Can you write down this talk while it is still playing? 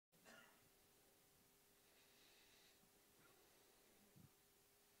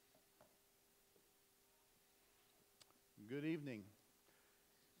Good evening.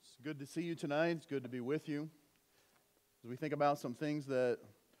 It's good to see you tonight. It's good to be with you as we think about some things that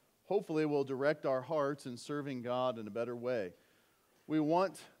hopefully will direct our hearts in serving God in a better way. We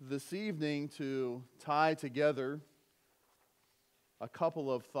want this evening to tie together a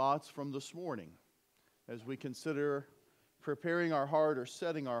couple of thoughts from this morning as we consider preparing our heart or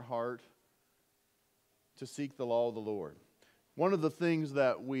setting our heart to seek the law of the Lord. One of the things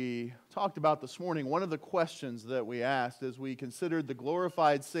that we talked about this morning, one of the questions that we asked as we considered the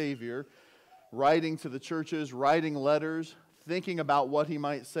glorified Savior writing to the churches, writing letters, thinking about what He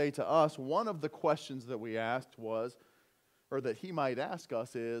might say to us, one of the questions that we asked was, or that He might ask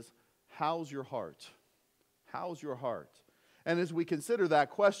us is, how's your heart? How's your heart? And as we consider that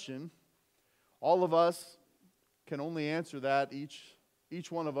question, all of us can only answer that,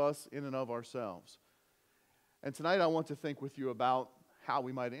 each one of us in and of ourselves. And tonight I want to think with you about how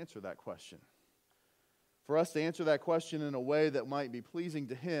we might answer that question. For us to answer that question in a way that might be pleasing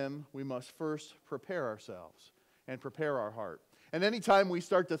to Him, we must first prepare ourselves and prepare our heart. And anytime we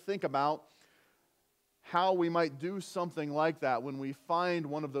start to think about how we might do something like that, when we find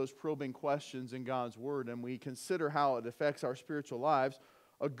one of those probing questions in God's Word and we consider how it affects our spiritual lives,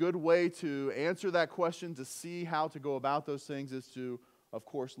 a good way to answer that question, to see how to go about those things, is to, of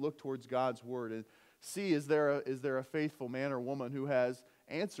course, look towards God's Word and see, is there a faithful man or woman who has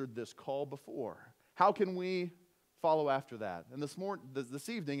answered this call before? How can we follow after that? And this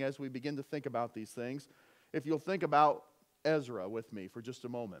evening, as we begin to think about these things, if you'll think about Ezra with me for just a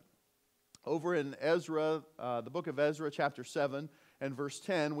moment. Over in Ezra, the book of Ezra, chapter 7 and verse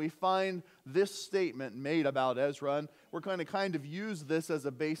 10, we find this statement made about Ezra, and we're going to kind of use this as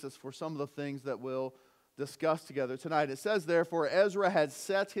a basis for some of the things that we'll discuss together tonight. It says, therefore, Ezra had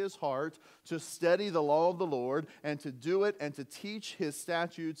set his heart to study the law of the Lord and to do it and to teach His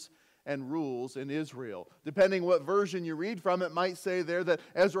statutes and rules in Israel. Depending what version you read from, it might say there that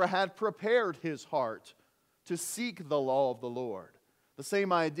Ezra had prepared his heart to seek the law of the Lord. The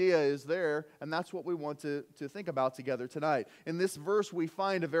same idea is there, and that's what we want to think about together tonight. In this verse, we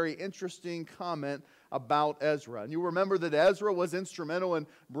find a very interesting comment about Ezra. And you remember that Ezra was instrumental in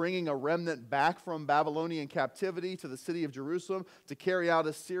bringing a remnant back from Babylonian captivity to the city of Jerusalem to carry out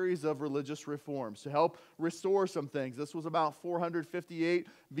a series of religious reforms, to help restore some things. This was about 458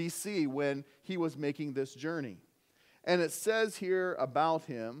 BC when he was making this journey. And it says here about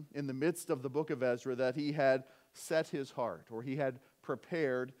him, in the midst of the book of Ezra, that he had set his heart, or he had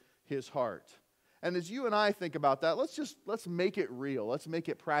prepared his heart. And as you and I think about that, let's make it real. Let's make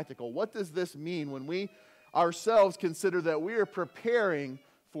it practical. What does this mean when we ourselves consider that we are preparing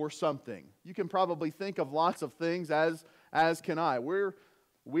for something? You can probably think of lots of things, as can I.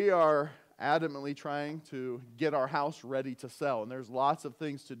 We are adamantly trying to get our house ready to sell, and there's lots of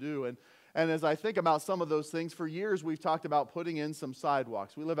things to do. And as I think about some of those things, for years we've talked about putting in some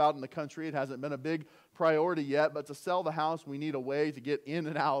sidewalks. We live out in the country. It hasn't been a big priority yet, but to sell the house, we need a way to get in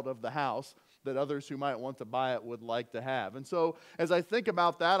and out of the house that others who might want to buy it would like to have. And so as I think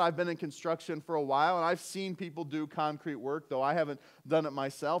about that, I've been in construction for a while, and I've seen people do concrete work, though I haven't done it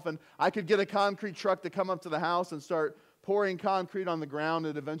myself. And I could get a concrete truck to come up to the house and start pouring concrete on the ground.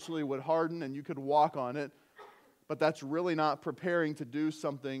 It eventually would harden, and you could walk on it. But that's really not preparing to do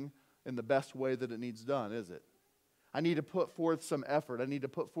something in the best way that it needs done, is it? I need to put forth some effort. I need to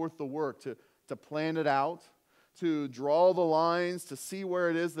put forth the work to plan it out, to draw the lines, to see where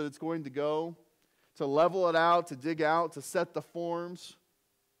it is that it's going to go, to level it out, to dig out, to set the forms.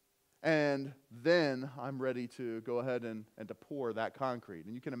 And then I'm ready to go ahead and to pour that concrete.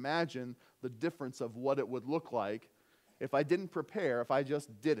 And you can imagine the difference of what it would look like if I didn't prepare, if I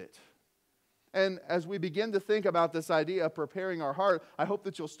just did it. And as we begin to think about this idea of preparing our heart, I hope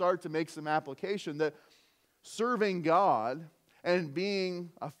that you'll start to make some application that serving God and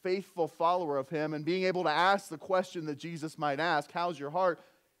being a faithful follower of Him and being able to ask the question that Jesus might ask, how's your heart,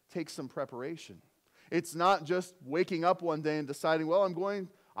 takes some preparation. It's not just waking up one day and deciding, well, I'm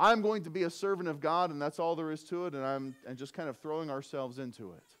going to be a servant of God, and that's all there is to it, and just kind of throwing ourselves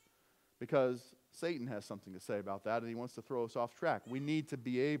into it. Because Satan has something to say about that, and he wants to throw us off track. We need to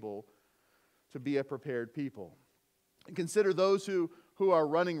be able to be a prepared people. And consider those who are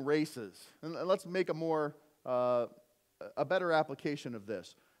running races. And let's make a better application of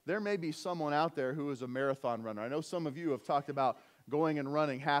this. There may be someone out there who is a marathon runner. I know some of you have talked about going and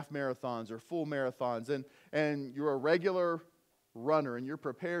running half marathons or full marathons, and you're a regular runner and you're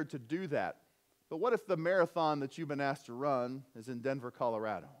prepared to do that. But what if the marathon that you've been asked to run is in Denver,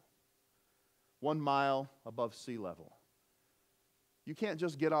 Colorado? 1 mile above sea level. You can't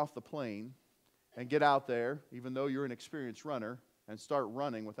just get off the plane and get out there, even though you're an experienced runner, and start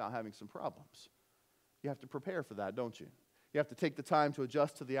running without having some problems. You have to prepare for that, don't you? You have to take the time to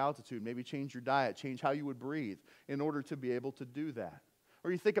adjust to the altitude, maybe change your diet, change how you would breathe in order to be able to do that.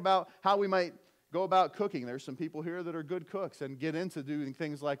 Or you think about how we might go about cooking. There's some people here that are good cooks and get into doing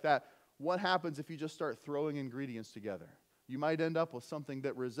things like that. What happens if you just start throwing ingredients together? You might end up with something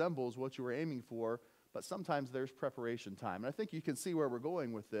that resembles what you were aiming for, but sometimes there's preparation time. And I think you can see where we're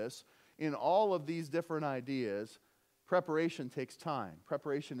going with this. In all of these different ideas, preparation takes time.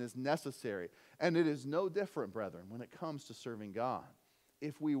 Preparation is necessary. And it is no different, brethren, when it comes to serving God.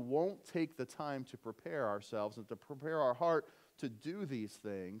 If we won't take the time to prepare ourselves and to prepare our heart to do these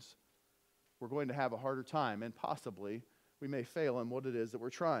things, we're going to have a harder time, and possibly we may fail in what it is that we're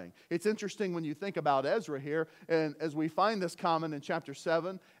trying. It's interesting when you think about Ezra here, and as we find this comment in chapter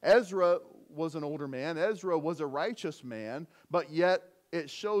 7, Ezra was an older man. Ezra was a righteous man, but yet it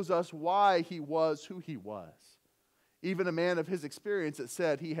shows us why he was who he was. Even a man of his experience, it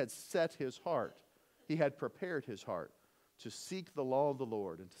said he had set his heart. He had prepared his heart to seek the law of the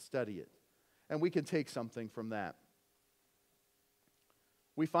Lord and to study it. And we can take something from that.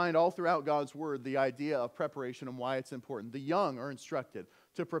 We find all throughout God's Word the idea of preparation and why it's important. The young are instructed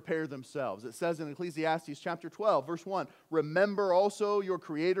to prepare themselves. It says in Ecclesiastes chapter 12, verse 1, "Remember also your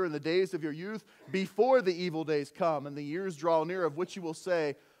Creator in the days of your youth, before the evil days come and the years draw near, of which you will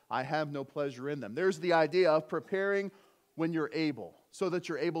say, I have no pleasure in them." There's the idea of preparing when you're able, so that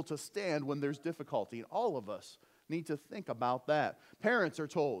you're able to stand when there's difficulty. And all of us need to think about that. Parents are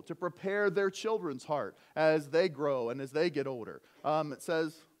told to prepare their children's heart as they grow and as they get older. It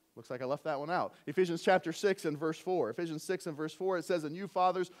says, looks like I left that one out. Ephesians chapter 6 and verse 4. Ephesians 6 and verse 4, it says, "And you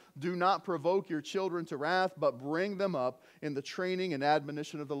fathers, do not provoke your children to wrath, but bring them up in the training and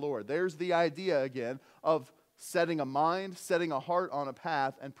admonition of the Lord." There's the idea again of setting a mind, setting a heart on a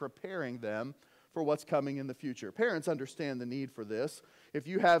path, and preparing them for what's coming in the future. Parents understand the need for this. If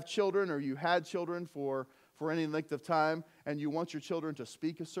you have children or you had children for any length of time, and you want your children to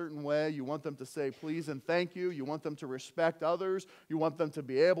speak a certain way, you want them to say please and thank you, you want them to respect others, you want them to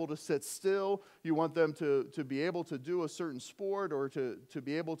be able to sit still, you want them to be able to do a certain sport or to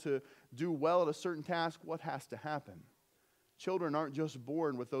be able to do well at a certain task, what has to happen? Children aren't just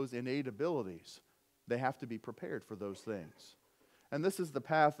born with those innate abilities. They have to be prepared for those things. And this is the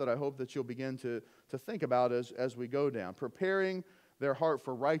path that I hope that you'll begin to think about as we go down. Preparing their heart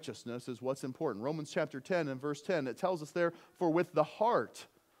for righteousness is what's important. Romans chapter 10 and verse 10, it tells us there, "For with the heart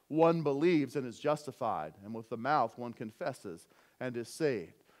one believes and is justified, and with the mouth one confesses and is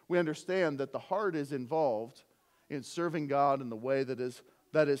saved." We understand that the heart is involved in serving God in the way that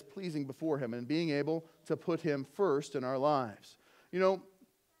is pleasing before Him and being able to put Him first in our lives. You know,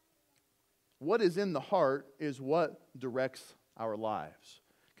 what is in the heart is what directs our lives.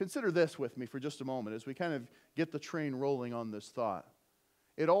 Consider this with me for just a moment as we kind of get the train rolling on this thought.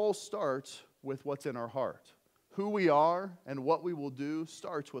 It all starts with what's in our heart. Who we are and what we will do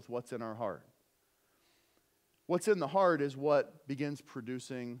starts with what's in our heart. What's in the heart is what begins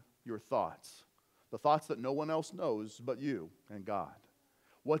producing your thoughts. The thoughts that no one else knows but you and God.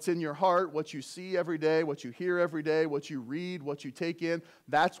 What's in your heart, what you see every day, what you hear every day, what you read, what you take in,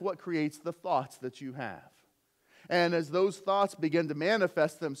 that's what creates the thoughts that you have. And as those thoughts begin to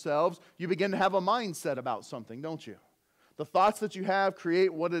manifest themselves, you begin to have a mindset about something, don't you? The thoughts that you have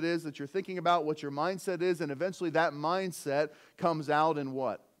create what it is that you're thinking about, what your mindset is, and eventually that mindset comes out in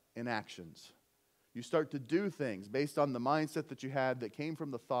what? In actions. You start to do things based on the mindset that you had that came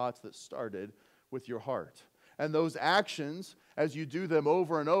from the thoughts that started with your heart. And those actions, as you do them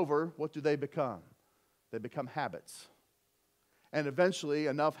over and over, what do they become? They become habits. And eventually,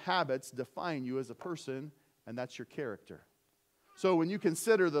 enough habits define you as a person, and that's your character. So when you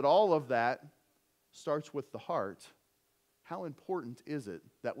consider that all of that starts with the heart, how important is it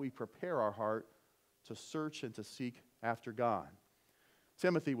that we prepare our heart to search and to seek after God?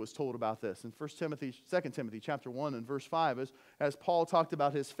 Timothy was told about this in 2 Timothy chapter 1 and verse 5. As Paul talked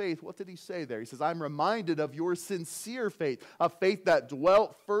about his faith, what did he say there? He says, "I'm reminded of your sincere faith, a faith that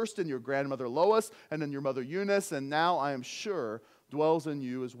dwelt first in your grandmother Lois and in your mother Eunice, and now I am sure dwells in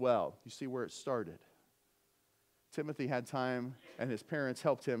you as well." You see where it started. Timothy had time, and his parents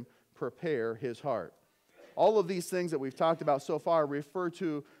helped him prepare his heart. All of these things that we've talked about so far refer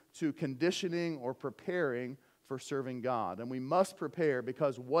to conditioning or preparing for serving God. And we must prepare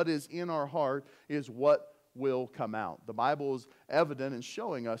because what is in our heart is what will come out. The Bible is evident in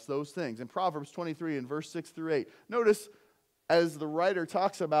showing us those things. In Proverbs 23 and verse 6 through 8, notice as the writer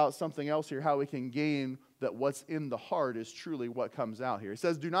talks about something else here, how we can gain that what's in the heart is truly what comes out here. He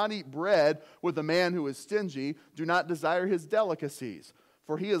says, "Do not eat bread with a man who is stingy. Do not desire his delicacies,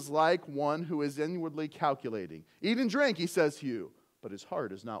 for he is like one who is inwardly calculating. Eat and drink, he says to you, but his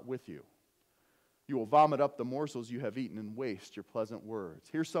heart is not with you. You will vomit up the morsels you have eaten and waste your pleasant words.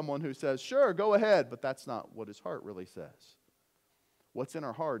 Here's someone who says, sure, go ahead, but that's not what his heart really says. What's in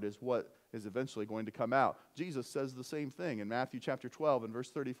our heart is what is eventually going to come out. Jesus says the same thing in Matthew chapter 12 and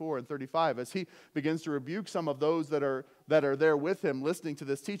verse 34 and 35. As he begins to rebuke some of those that are there with him listening to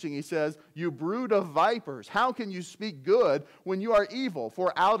this teaching, he says, you brood of vipers, how can you speak good when you are evil?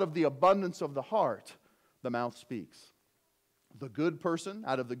 For out of the abundance of the heart, the mouth speaks. The good person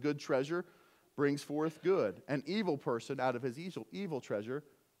out of the good treasure brings forth good. An evil person out of his evil treasure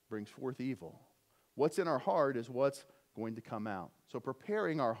brings forth evil. What's in our heart is what's going to come out. So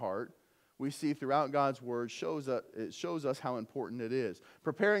preparing our heart, we see throughout God's Word, it shows us how important it is.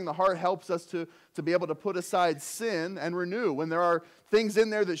 Preparing the heart helps us to be able to put aside sin and renew. When there are things in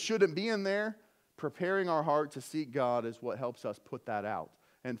there that shouldn't be in there, preparing our heart to seek God is what helps us put that out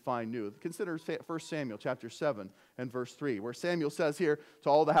and find new. Consider 1 Samuel chapter 7 and verse 3, where Samuel says here to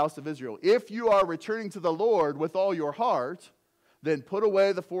all the house of Israel, if you are returning to the Lord with all your heart, then put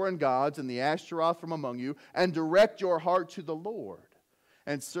away the foreign gods and the Ashtaroth from among you, and direct your heart to the Lord,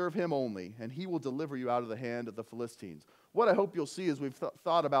 and serve him only, and he will deliver you out of the hand of the Philistines. What I hope you'll see as we've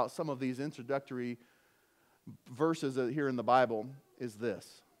thought about some of these introductory verses here in the Bible is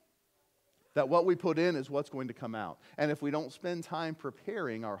this, that what we put in is what's going to come out. And if we don't spend time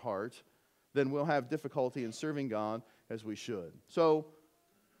preparing our heart, then we'll have difficulty in serving God as we should. So,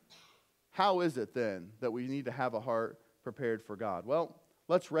 how is it then that we need to have a heart prepared for God? Well,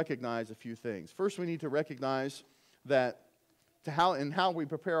 let's recognize a few things. First, we need to recognize that how we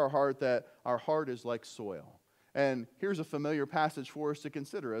prepare our heart, that our heart is like soil. And here's a familiar passage for us to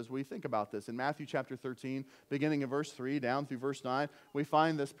consider as we think about this. In Matthew chapter 13, beginning in verse 3 down through verse 9, we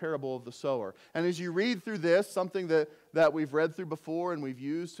find this parable of the sower. And as you read through this, something that we've read through before and we've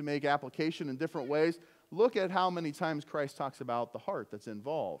used to make application in different ways, look at how many times Christ talks about the heart that's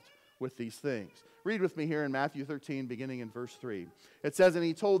involved with these things. Read with me here in Matthew 13, beginning in verse 3. It says, and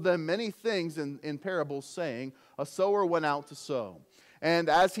he told them many things in parables, saying, a sower went out to sow. And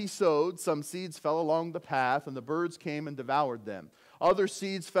as he sowed, some seeds fell along the path, and the birds came and devoured them. Other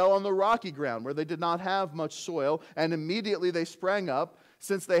seeds fell on the rocky ground, where they did not have much soil, and immediately they sprang up,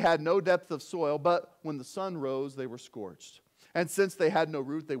 since they had no depth of soil. But when the sun rose, they were scorched. And since they had no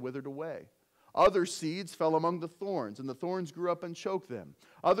root, they withered away. Other seeds fell among the thorns, and the thorns grew up and choked them.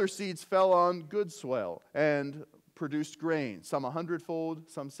 Other seeds fell on good soil and produced grain, some 100-fold,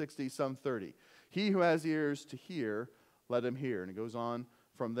 some 60, some 30. He who has ears to hear, let him hear. And it goes on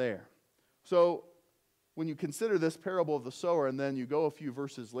from there. So when you consider this parable of the sower, and then you go a few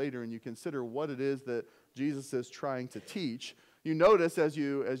verses later and you consider what it is that Jesus is trying to teach, you notice as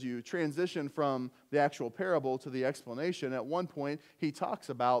you transition from the actual parable to the explanation, at one point he talks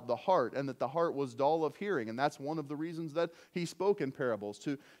about the heart and that the heart was dull of hearing. And that's one of the reasons that he spoke in parables,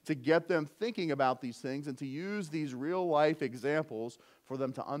 to get them thinking about these things and to use these real life examples for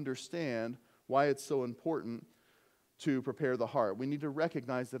them to understand why it's so important to prepare the heart. We need to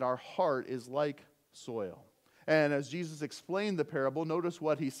recognize that our heart is like soil. And as Jesus explained the parable, notice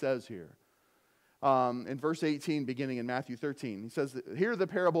what he says here. In verse 18, beginning in Matthew 13, he says, hear the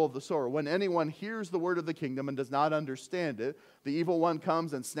parable of the sower. When anyone hears the word of the kingdom and does not understand it, the evil one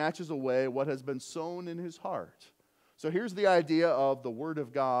comes and snatches away what has been sown in his heart. So here's the idea of the word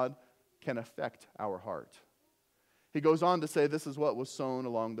of God can affect our heart. He goes on to say this is what was sown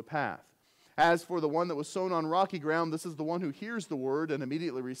along the path. As for the one that was sown on rocky ground, this is the one who hears the word and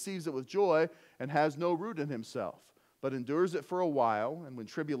immediately receives it with joy and has no root in himself, but endures it for a while, and when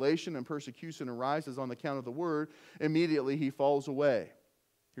tribulation and persecution arises on account of the word, immediately he falls away.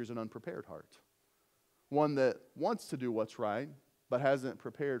 Here's an unprepared heart. One that wants to do what's right, but hasn't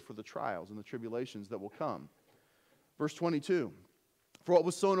prepared for the trials and the tribulations that will come. Verse 22, for what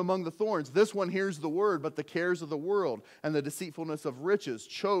was sown among the thorns, this one hears the word, but the cares of the world and the deceitfulness of riches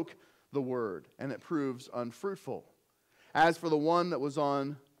choke the word, and it proves unfruitful. As for the one that was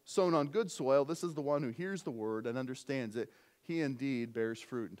sown on good soil, this is the one who hears the word and understands it. He indeed bears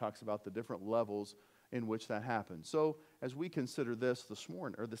fruit, and talks about the different levels in which that happens. So as we consider this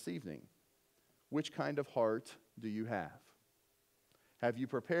this evening, which kind of heart do you have? Have you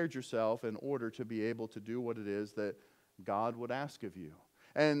prepared yourself in order to be able to do what it is that God would ask of you?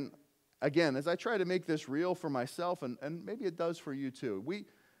 And again, as I try to make this real for myself, and maybe it does for you too,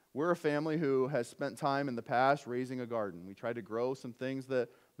 we're a family who has spent time in the past raising a garden. We try to grow some things that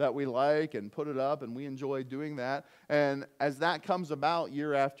we like and put it up, and we enjoy doing that. And as that comes about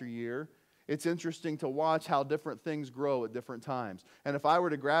year after year, it's interesting to watch how different things grow at different times. And if I were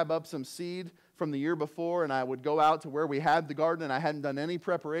to grab up some seed from the year before and I would go out to where we had the garden and I hadn't done any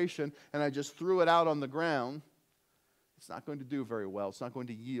preparation and I just threw it out on the ground, it's not going to do very well. It's not going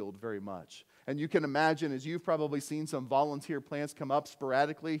to yield very much. And you can imagine, as you've probably seen some volunteer plants come up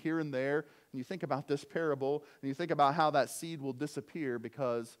sporadically here and there, and you think about this parable, and you think about how that seed will disappear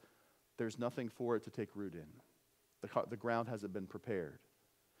because there's nothing for it to take root in. The ground hasn't been prepared.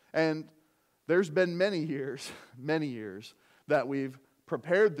 And there's been many years that we've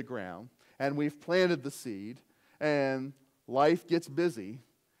prepared the ground, and we've planted the seed, and life gets busy,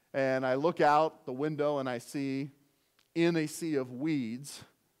 and I look out the window and I see in a sea of weeds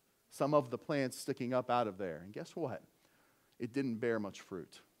some of the plants sticking up out of there. And guess what? It didn't bear much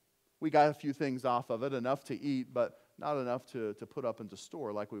fruit. We got a few things off of it, enough to eat, but not enough to put up into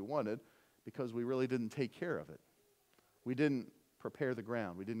store like we wanted, because we really didn't take care of it. We didn't prepare the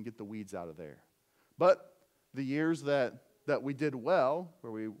ground. We didn't get the weeds out of there. But the years that we did well,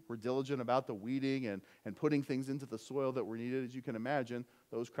 where we were diligent about the weeding and putting things into the soil that were needed, as you can imagine,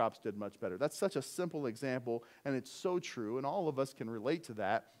 those crops did much better. That's such a simple example, and it's so true, and all of us can relate to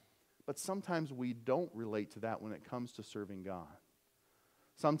that. But sometimes we don't relate to that when it comes to serving God.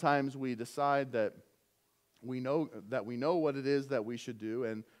 Sometimes we decide that we know what it is that we should do,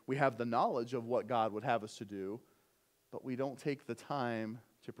 and we have the knowledge of what God would have us to do, but we don't take the time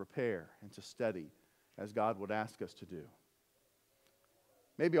to prepare and to study as God would ask us to do.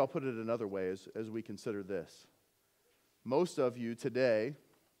 Maybe I'll put it another way as we consider this. Most of you today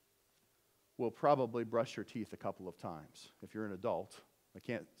will probably brush your teeth a couple of times. If you're an adult, I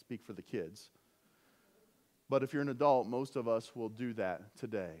can't speak for the kids. But if you're an adult, most of us will do that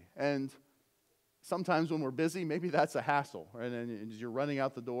today. And sometimes when we're busy, maybe that's a hassle, right? And you're running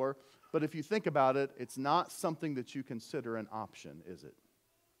out the door. But if you think about it, it's not something that you consider an option, is it?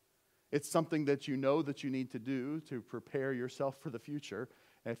 It's something that you know that you need to do to prepare yourself for the future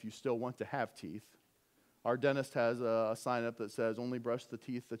if you still want to have teeth. Our dentist has a sign up that says, only brush the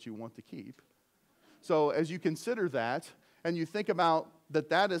teeth that you want to keep. So as you consider that, and you think about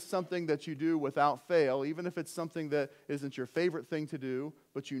that is something that you do without fail, even if it's something that isn't your favorite thing to do,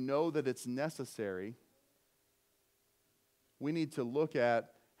 but you know that it's necessary, we need to look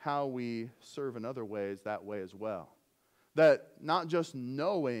at how we serve in other ways that way as well. That not just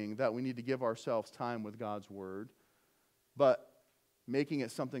knowing that we need to give ourselves time with God's Word, but making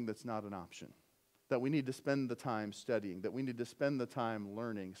it something that's not an option. That we need to spend the time studying, that we need to spend the time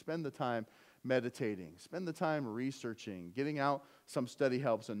learning, spend the time meditating, spend the time researching, getting out some study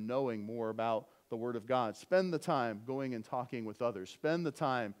helps and knowing more about the Word of God. Spend the time going and talking with others. Spend the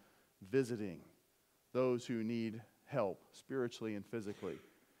time visiting those who need help spiritually and physically.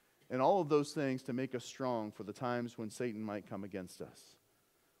 And all of those things to make us strong for the times when Satan might come against us.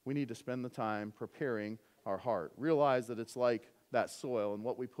 We need to spend the time preparing our heart. Realize that it's like that soil, and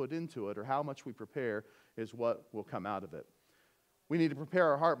what we put into it or how much we prepare is what will come out of it. We need to prepare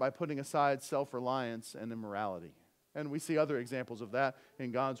our heart by putting aside self-reliance and immorality. And we see other examples of that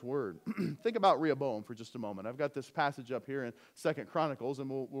in God's Word. Think about Rehoboam for just a moment. I've got this passage up here in 2 Chronicles, and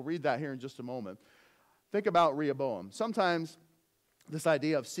we'll read that here in just a moment. Think about Rehoboam. Sometimes this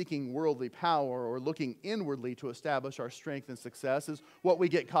idea of seeking worldly power or looking inwardly to establish our strength and success is what we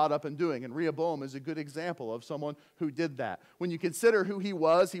get caught up in doing. And Rehoboam is a good example of someone who did that. When you consider who he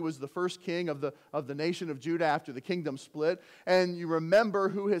was the first king of the nation of Judah after the kingdom split. And you remember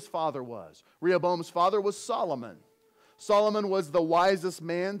who his father was. Rehoboam's father was Solomon. Solomon was the wisest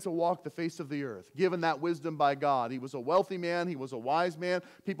man to walk the face of the earth, given that wisdom by God. He was a wealthy man. He was a wise man.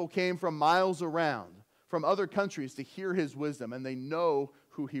 People came from miles around, from other countries, to hear his wisdom, and they know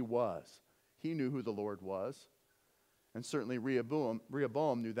who he was. He knew who the Lord was. And certainly Rehoboam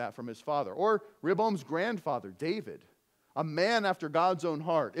knew that from his father. Or Rehoboam's grandfather, David, a man after God's own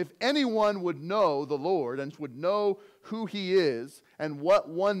heart. If anyone would know the Lord and would know who he is and what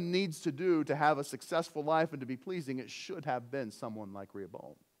one needs to do to have a successful life and to be pleasing, it should have been someone like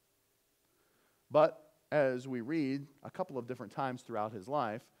Rehoboam. But as we read a couple of different times throughout his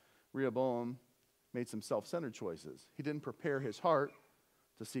life, Rehoboam made some self-centered choices. He didn't prepare his heart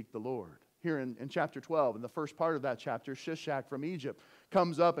to seek the Lord. Here in chapter 12, in the first part of that chapter, Shishak from Egypt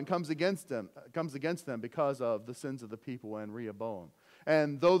comes up and comes against them because of the sins of the people and Rehoboam.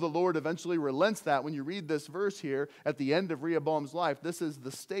 And though the Lord eventually relents that, when you read this verse here at the end of Rehoboam's life, this is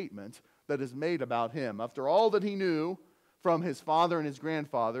the statement that is made about him. After all that he knew from his father and his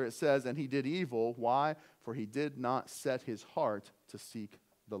grandfather, it says, and he did evil. Why? For he did not set his heart to seek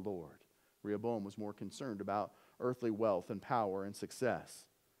the Lord. Rehoboam was more concerned about earthly wealth and power and success.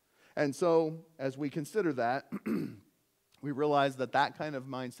 And so, as we consider that, we realize that kind of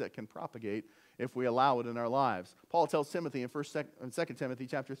mindset can propagate if we allow it in our lives. Paul tells Timothy in 2 Timothy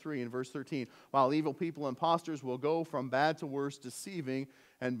chapter 3 and verse 13, while evil people and impostors will go from bad to worse, deceiving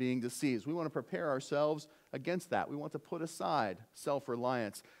and being deceived. We want to prepare ourselves against that. We want to put aside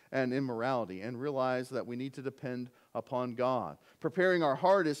self-reliance and immorality and realize that we need to depend upon God. Preparing our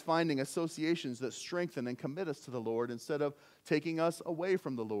heart is finding associations that strengthen and commit us to the Lord instead of taking us away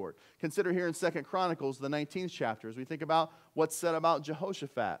from the Lord. Consider here in 2 Chronicles, the 19th chapter, as we think about what's said about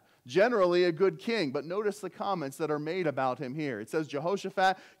Jehoshaphat. Generally a good king, but notice the comments that are made about him here. It says,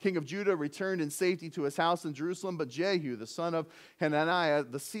 Jehoshaphat, king of Judah, returned in safety to his house in Jerusalem, but Jehu, the son of Hananiah,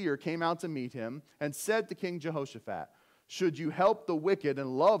 the seer, came out to meet him and said to King Jehoshaphat, should you help the wicked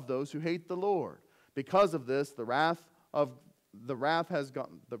and love those who hate the Lord? Because of this, the wrath has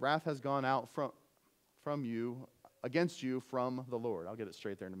gone out from you, against you from the Lord. I'll get it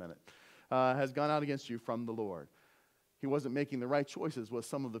straight there in a minute. Has gone out against you from the Lord. He wasn't making the right choices with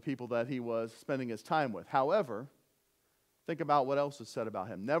some of the people that he was spending his time with. However, think about what else is said about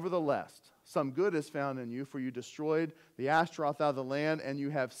him. Nevertheless, some good is found in you, for you destroyed the Ashtaroth out of the land, and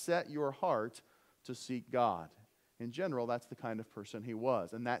you have set your heart to seek God. In general, that's the kind of person he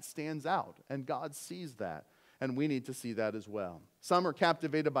was, and that stands out, and God sees that, and we need to see that as well. Some are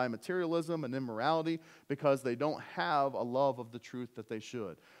captivated by materialism and immorality because they don't have a love of the truth that they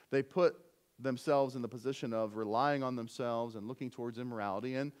should. They put themselves in the position of relying on themselves and looking towards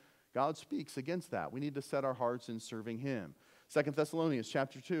immorality, and God speaks against that. We need to set our hearts in serving him. 2 Thessalonians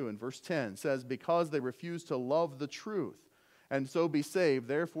chapter 2 and verse 10 says, because they refuse to love the truth and so be saved,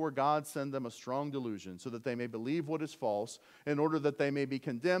 therefore God send them a strong delusion so that they may believe what is false, in order that they may be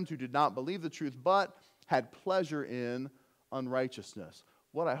condemned who did not believe the truth but had pleasure in unrighteousness.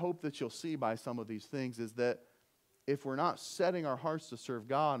 What I hope that you'll see by some of these things is that if we're not setting our hearts to serve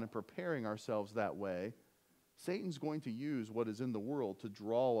God and preparing ourselves that way, Satan's going to use what is in the world to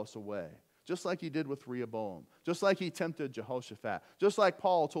draw us away. Just like he did with Rehoboam. Just like he tempted Jehoshaphat. Just like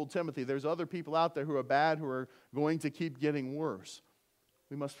Paul told Timothy, there's other people out there who are bad, who are going to keep getting worse.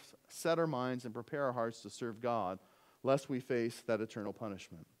 We must set our minds and prepare our hearts to serve God, lest we face that eternal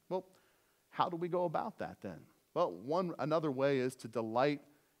punishment. Well, how do we go about that then? Well, another way is to delight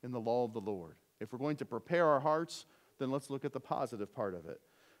in the law of the Lord. If we're going to prepare our hearts, then let's look at the positive part of it.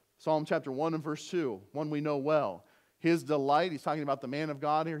 Psalm chapter 1 and verse 2, one we know well. His delight, he's talking about the man of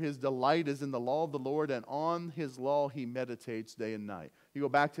God here, his delight is in the law of the Lord, and on his law he meditates day and night. You go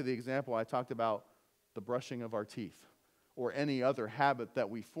back to the example I talked about, the brushing of our teeth, or any other habit that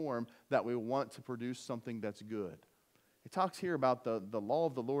we form that we want to produce something that's good. It talks here about the law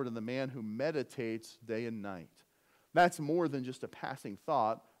of the Lord and the man who meditates day and night. That's more than just a passing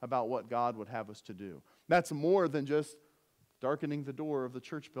thought about what God would have us to do. That's more than just darkening the door of the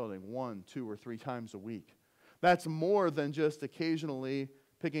church building 1, 2, or 3 times a week. That's more than just occasionally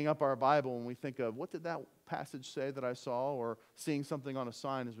picking up our Bible and we think of, what did that passage say that I saw, or seeing something on a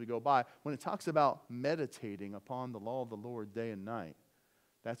sign as we go by. When it talks about meditating upon the law of the Lord day and night,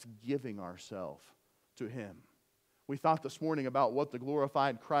 that's giving ourselves to him. We thought this morning about what the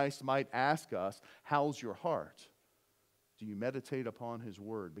glorified Christ might ask us. How's your heart? Do you meditate upon his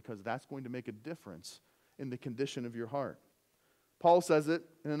word? Because that's going to make a difference in the condition of your heart. Paul says it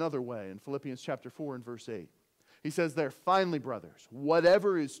in another way in Philippians chapter 4 and verse 8. He says there, finally, brothers,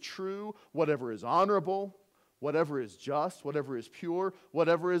 whatever is true, whatever is honorable, whatever is just, whatever is pure,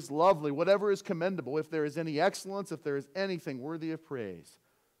 whatever is lovely, whatever is commendable, if there is any excellence, if there is anything worthy of praise,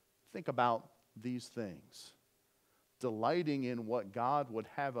 think about these things. Delighting in what God would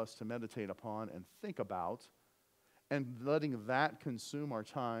have us to meditate upon and think about, and letting that consume our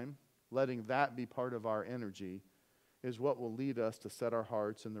time, letting that be part of our energy, is what will lead us to set our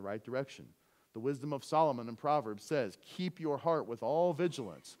hearts in the right direction. The wisdom of Solomon in Proverbs says, keep your heart with all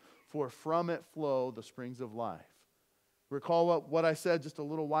vigilance, for from it flow the springs of life. Recall what I said just a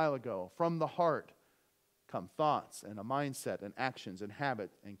little while ago. From the heart come thoughts and a mindset and actions and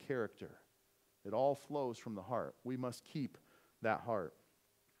habit and character. It all flows from the heart. We must keep that heart.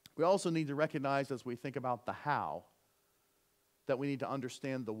 We also need to recognize, as we think about the how, that we need to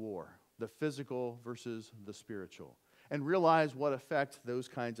understand the war, the physical versus the spiritual, and realize what effect those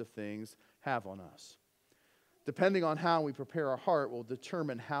kinds of things have on us. Depending on how we prepare our heart will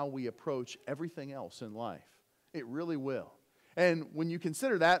determine how we approach everything else in life. It really will. And when you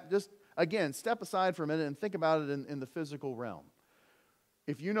consider that, just again, step aside for a minute and think about it in the physical realm.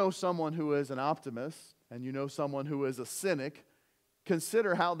 If you know someone who is an optimist and you know someone who is a cynic,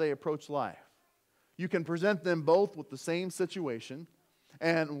 consider how they approach life. You can present them both with the same situation,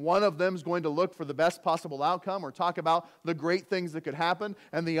 and one of them is going to look for the best possible outcome or talk about the great things that could happen,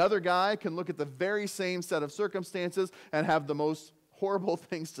 and the other guy can look at the very same set of circumstances and have the most horrible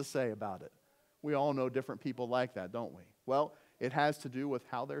things to say about it. We all know different people like that, don't we? Well, it has to do with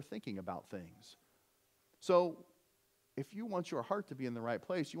how they're thinking about things. So, if you want your heart to be in the right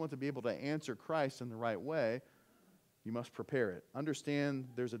place, you want to be able to answer Christ in the right way, you must prepare it. Understand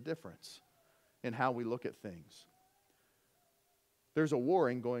there's a difference in how we look at things. There's a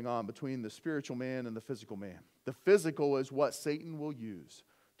warring going on between the spiritual man and the physical man. The physical is what Satan will use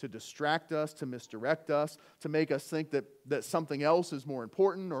to distract us, to misdirect us, to make us think that something else is more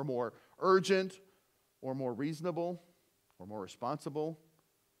important or more urgent or more reasonable or more responsible.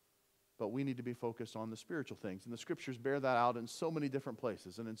 But we need to be focused on the spiritual things. And the Scriptures bear that out in so many different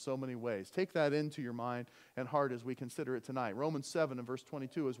places and in so many ways. Take that into your mind and heart as we consider it tonight. Romans 7 and verse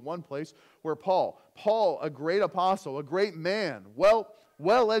 22 is one place where Paul, a great apostle, a great man, well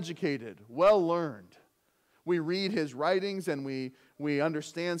educated, well learned. We read his writings and we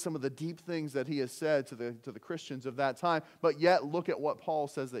understand some of the deep things that he has said to the Christians of that time. But yet look at what Paul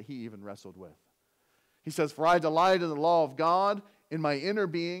says that he even wrestled with. He says, "For I delight in the law of God in my inner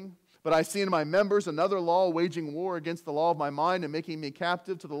being, but I see in my members another law waging war against the law of my mind and making me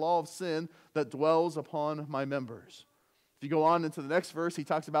captive to the law of sin that dwells upon my members." If you go on into the next verse, he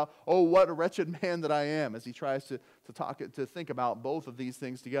talks about, "Oh, what a wretched man that I am," as he tries to think about both of these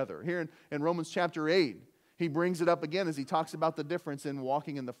things together. Here in Romans chapter 8, he brings it up again as he talks about the difference in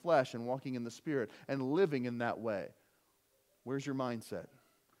walking in the flesh and walking in the Spirit and living in that way. Where's your mindset?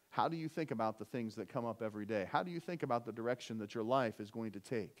 How do you think about the things that come up every day? How do you think about the direction that your life is going to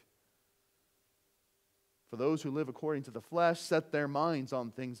take? For those who live according to the flesh set their minds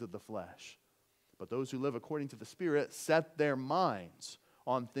on things of the flesh. But those who live according to the Spirit set their minds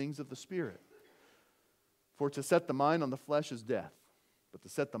on things of the Spirit. For to set the mind on the flesh is death, but to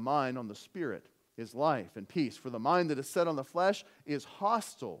set the mind on the Spirit is life and peace. For the mind that is set on the flesh is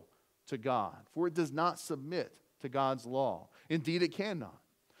hostile to God, for it does not submit to God's law. Indeed, it cannot.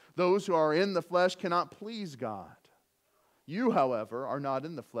 Those who are in the flesh cannot please God. You, however, are not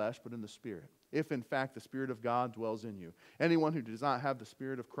in the flesh, but in the Spirit, if in fact the Spirit of God dwells in you. Anyone who does not have the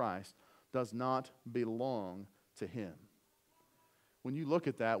Spirit of Christ does not belong to him. When you look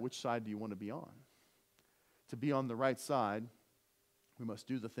at that, which side do you want to be on? To be on the right side, we must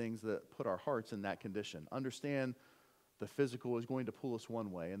do the things that put our hearts in that condition. Understand the physical is going to pull us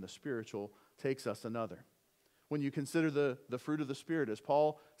one way, and the spiritual takes us another. When you consider the fruit of the Spirit, as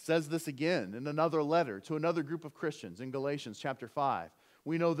Paul says this again in another letter to another group of Christians in Galatians chapter 5.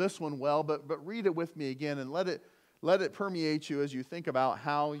 We know this one well, but read it with me again and let it permeate you as you think about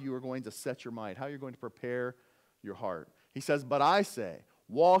how you are going to set your mind, how you're going to prepare your heart. He says, "But I say,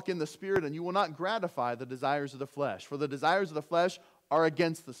 walk in the Spirit, and you will not gratify the desires of the flesh. For the desires of the flesh are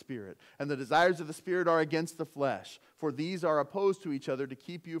against the Spirit, and the desires of the Spirit are against the flesh. For these are opposed to each other to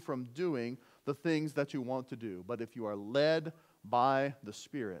keep you from doing the things that you want to do. But if you are led by the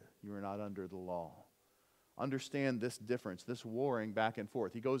Spirit, you are not under the law." Understand this difference, this warring back and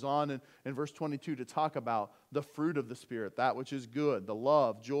forth. He goes on in verse 22 to talk about the fruit of the Spirit, that which is good, the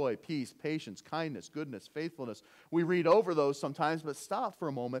love, joy, peace, patience, kindness, goodness, faithfulness. We read over those sometimes, but stop for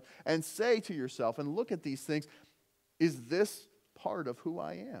a moment and say to yourself and look at these things, is this part of who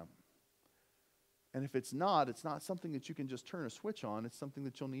I am? And if it's not something that you can just turn a switch on. It's something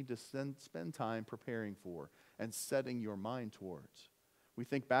that you'll need to spend time preparing for and setting your mind towards. We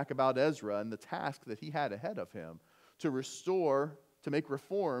think back about Ezra and the task that he had ahead of him to restore, to make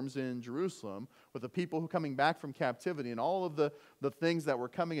reforms in Jerusalem with the people who coming back from captivity and all of the things that were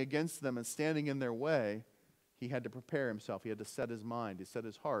coming against them and standing in their way. He had to prepare himself. He had to set his mind, to set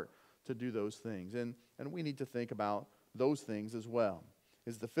his heart to do those things. And we need to think about those things as well.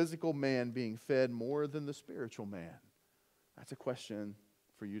 Is the physical man being fed more than the spiritual man? That's a question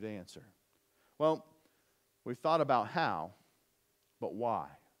for you to answer. Well, we've thought about how, but why?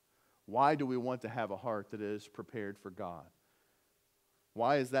 Why do we want to have a heart that is prepared for God?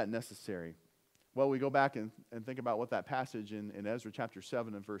 Why is that necessary? Well, we go back and think about what that passage in Ezra chapter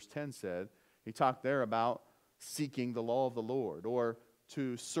 7 and verse 10 said. He talked there about seeking the law of the Lord, or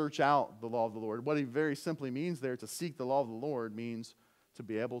to search out the law of the Lord. What he very simply means there, to seek the law of the Lord, means to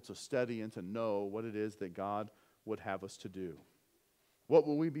be able to study and to know what it is that God would have us to do. What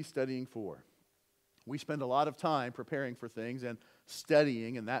will we be studying for? We spend a lot of time preparing for things and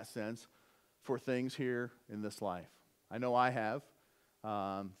studying, in that sense, for things here in this life. I know I have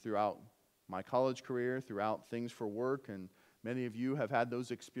throughout my college career, throughout things for work, and many of you have had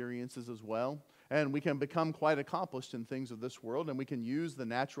those experiences as well. And we can become quite accomplished in things of this world, and we can use the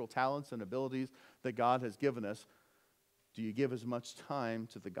natural talents and abilities that God has given us. Do you give as much time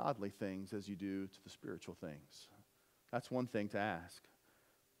to the godly things as you do to the spiritual things? That's one thing to ask.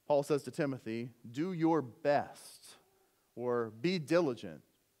 Paul says to Timothy, do your best, or be diligent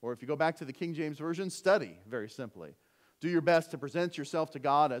Or if you go back to the King James Version, study, very simply. Do your best to present yourself to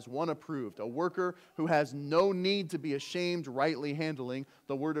God as one approved, a worker who has no need to be ashamed, rightly handling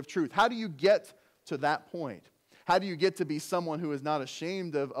the word of truth. How do you get to that point? How do you get to be someone who is not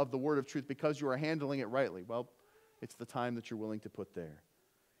ashamed of the word of truth because you are handling it rightly? Well, it's the time that you're willing to put there.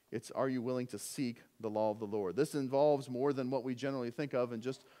 It's, are you willing to seek the law of the Lord? This involves more than what we generally think of in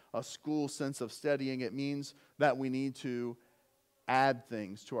just a school sense of studying. It means that we need to add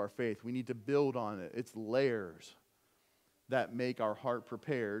things to our faith. We need to build on it. It's layers that make our heart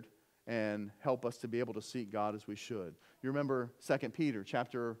prepared and help us to be able to seek God as we should. You remember 2 Peter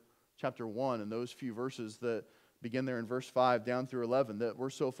chapter 1 and those few verses that begin there in verse 5 down through 11 that we're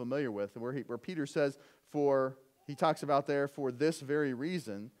so familiar with, where Peter says, he talks about there, for this very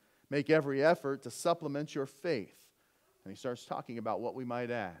reason, make every effort to supplement your faith. And he starts talking about what we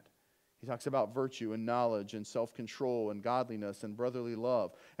might add. He talks about virtue and knowledge and self-control and godliness and brotherly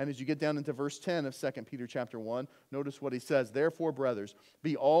love. And as you get down into verse 10 of 2 Peter chapter 1, notice what he says. Therefore, brothers,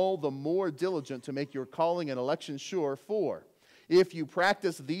 be all the more diligent to make your calling and election sure, for if you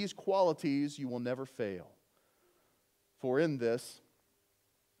practice these qualities, you will never fail. For in this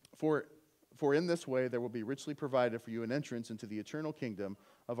way there will be richly provided for you an entrance into the eternal kingdom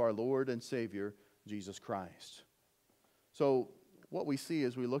of our Lord and Savior, Jesus Christ. So, what we see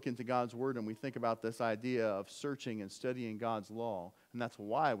as we look into God's Word and we think about this idea of searching and studying God's law, and that's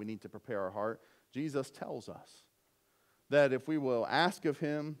why we need to prepare our heart, Jesus tells us that if we will ask of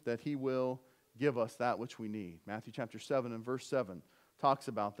Him, that He will give us that which we need. Matthew chapter 7 and verse 7 talks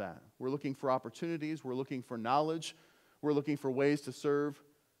about that. We're looking for opportunities, we're looking for knowledge, we're looking for ways to serve.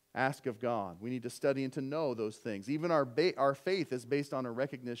 Ask of God. We need to study and to know those things. Even our faith is based on a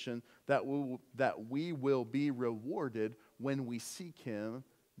recognition that we will be rewarded when we seek Him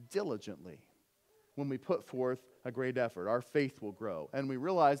diligently. When we put forth a great effort, our faith will grow. And we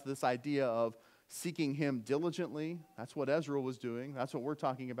realize this idea of seeking Him diligently, that's what Ezra was doing. That's what we're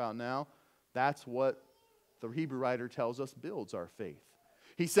talking about now. That's what the Hebrew writer tells us builds our faith.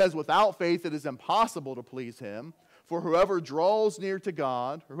 He says, without faith it is impossible to please Him. For whoever draws near to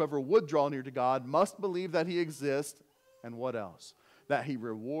God, or whoever would draw near to God, must believe that He exists, and what else? That He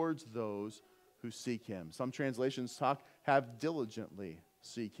rewards those who seek Him. Some translations have diligently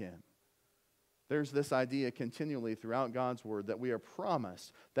seek Him. There's this idea continually throughout God's Word that we are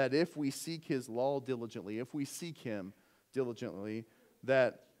promised that if we seek His law diligently, if we seek Him diligently,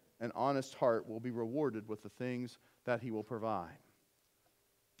 that an honest heart will be rewarded with the things that He will provide.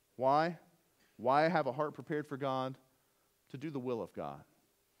 Why? Why have a heart prepared for God? To do the will of God.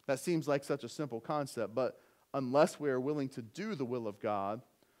 That seems like such a simple concept, but unless we are willing to do the will of God,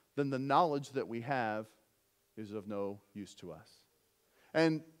 then the knowledge that we have is of no use to us.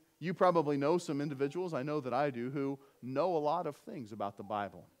 And you probably know some individuals, I know that I do, who know a lot of things about the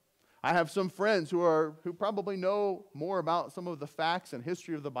Bible. I have some friends who probably know more about some of the facts and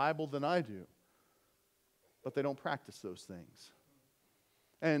history of the Bible than I do, but they don't practice those things.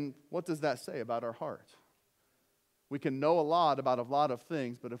 And what does that say about our heart? We can know a lot about a lot of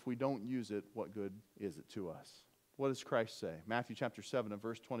things, but if we don't use it, what good is it to us? What does Christ say? Matthew chapter 7 and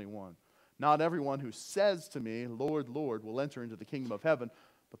verse 21. Not everyone who says to me, Lord, Lord, will enter into the kingdom of heaven,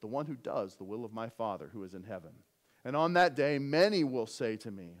 but the one who does the will of my Father who is in heaven. And on that day, many will say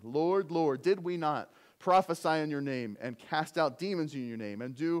to me, Lord, Lord, did we not prophesy in your name and cast out demons in your name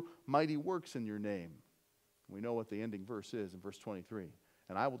and do mighty works in your name? We know what the ending verse is in verse 23.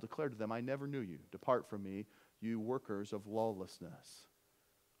 And I will declare to them, I never knew you. Depart from me, you workers of lawlessness.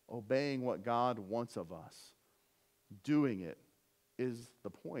 Obeying what God wants of us, doing it, is the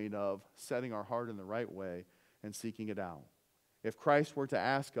point of setting our heart in the right way and seeking it out. If Christ were to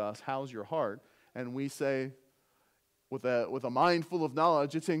ask us, how's your heart? And we say, with a mind full of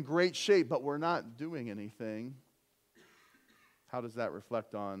knowledge, it's in great shape, but we're not doing anything. How does that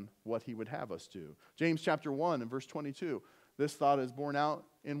reflect on what He would have us do? James chapter 1 and verse 22. This thought is borne out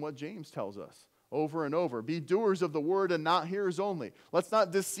in what James tells us over and over. Be doers of the word and not hearers only. Let's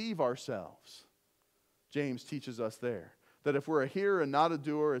not deceive ourselves. James teaches us there that if we're a hearer and not a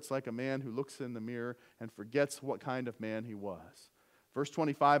doer, it's like a man who looks in the mirror and forgets what kind of man he was. Verse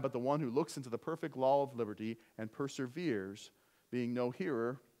 25, but the one who looks into the perfect law of liberty and perseveres, being no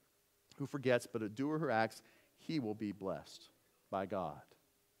hearer who forgets, but a doer who acts, he will be blessed by God.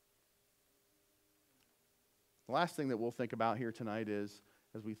 The last thing that we'll think about here tonight is,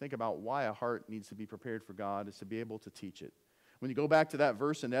 as we think about why a heart needs to be prepared for God, is to be able to teach it. When you go back to that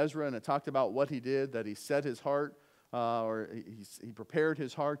verse in Ezra, and it talked about what he did, that he set his heart, he prepared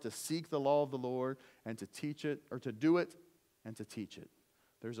his heart to seek the law of the Lord and to teach it, or to do it and to teach it.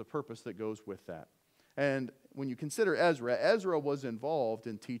 There's a purpose that goes with that. And when you consider Ezra, Ezra was involved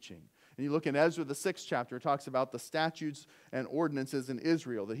in teaching. And you look in Ezra, the 6th chapter, it talks about the statutes and ordinances in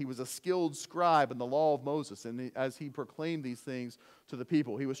Israel, that he was a skilled scribe in the law of Moses. And as he proclaimed these things to the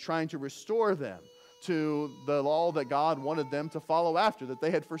people, he was trying to restore them to the law that God wanted them to follow after, that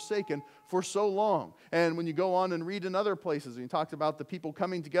they had forsaken for so long. And when you go on and read in other places, and he talked about the people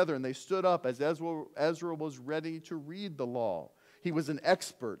coming together, and they stood up as Ezra was ready to read the law. He was an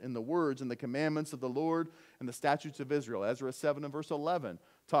expert in the words and the commandments of the Lord and the statutes of Israel. Ezra 7 and verse 11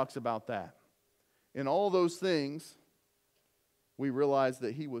 talks about that. In all those things, we realize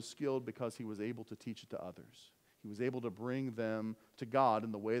that he was skilled because he was able to teach it to others. He was able to bring them to God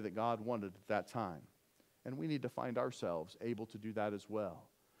in the way that God wanted at that time. And we need to find ourselves able to do that as well.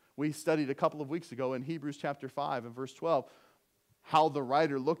 We studied a couple of weeks ago in Hebrews chapter 5 and verse 12 how the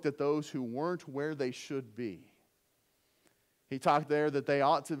writer looked at those who weren't where they should be. He talked there that they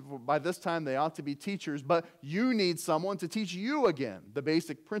ought to, by this time, they ought to be teachers, but you need someone to teach you again the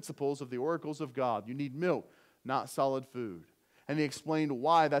basic principles of the oracles of God. You need milk, not solid food. And he explained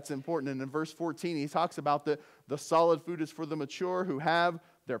why that's important. And in verse 14, he talks about the solid food is for the mature who have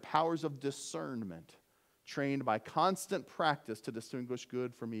their powers of discernment trained by constant practice to distinguish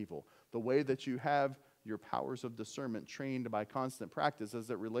good from evil. The way that you have your powers of discernment trained by constant practice as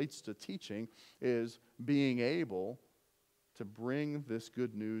it relates to teaching is being able to bring this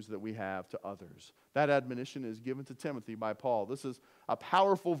good news that we have to others. That admonition is given to Timothy by Paul. This is a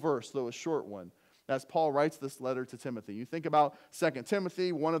powerful verse, though a short one, as Paul writes this letter to Timothy. You think about 2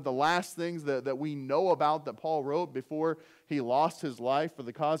 Timothy, one of the last things that we know about that Paul wrote before he lost his life for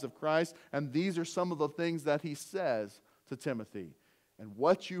the cause of Christ, and these are some of the things that he says to Timothy. And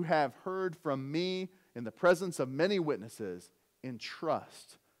what you have heard from me in the presence of many witnesses,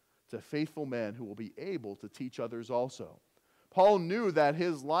 entrust to faithful men who will be able to teach others also. Paul knew that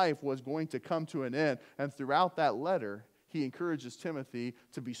his life was going to come to an end, and throughout that letter, he encourages Timothy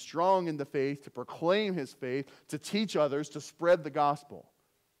to be strong in the faith, to proclaim his faith, to teach others, to spread the gospel.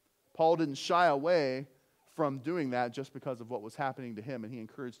 Paul didn't shy away from doing that just because of what was happening to him, and he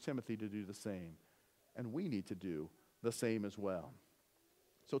encouraged Timothy to do the same. And we need to do the same as well.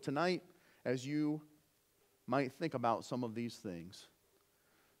 So tonight, as you might think about some of these things,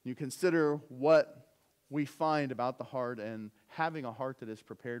 you consider what we find about the heart and having a heart that is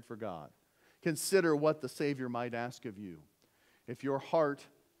prepared for God. Consider what the Savior might ask of you. If your heart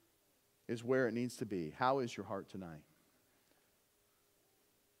is where it needs to be, how is your heart tonight?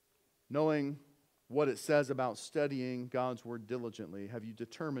 Knowing what it says about studying God's Word diligently, have you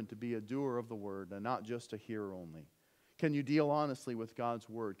determined to be a doer of the Word and not just a hearer only? Can you deal honestly with God's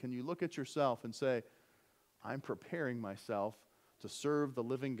Word? Can you look at yourself and say, I'm preparing myself to serve the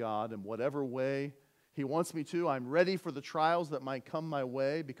living God in whatever way He wants me to. I'm ready for the trials that might come my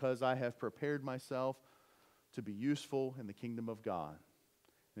way because I have prepared myself to be useful in the kingdom of God.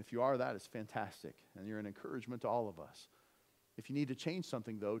 And if you are, that is fantastic, and you're an encouragement to all of us. If you need to change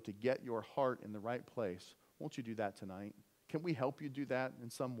something, though, to get your heart in the right place, won't you do that tonight? Can we help you do that in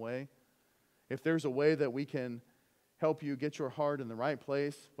some way? If there's a way that we can help you get your heart in the right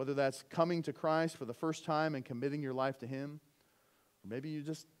place, whether that's coming to Christ for the first time and committing your life to Him, or maybe you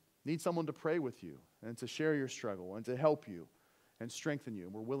just need someone to pray with you and to share your struggle and to help you and strengthen you.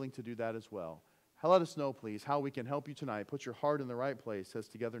 We're willing to do that as well. Let us know, please, how we can help you tonight. Put your heart in the right place as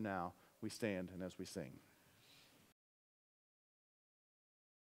together now we stand and as we sing.